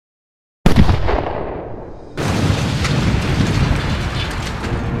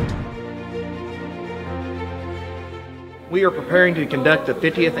We are preparing to conduct the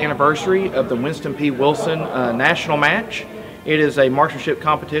 50th anniversary of the Winston P. Wilson National Match. It is a marksmanship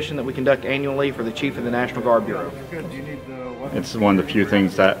competition that we conduct annually for the Chief of the National Guard Bureau. It's one of the few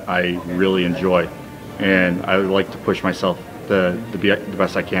things that I really enjoy, and I would like to push myself to be the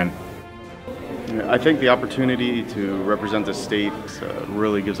best I can. I think the opportunity to represent the state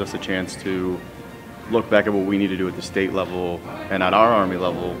really gives us a chance to look back at what we need to do at the state level and at our Army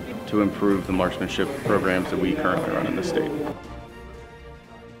level to improve the marksmanship programs that we currently run in the state.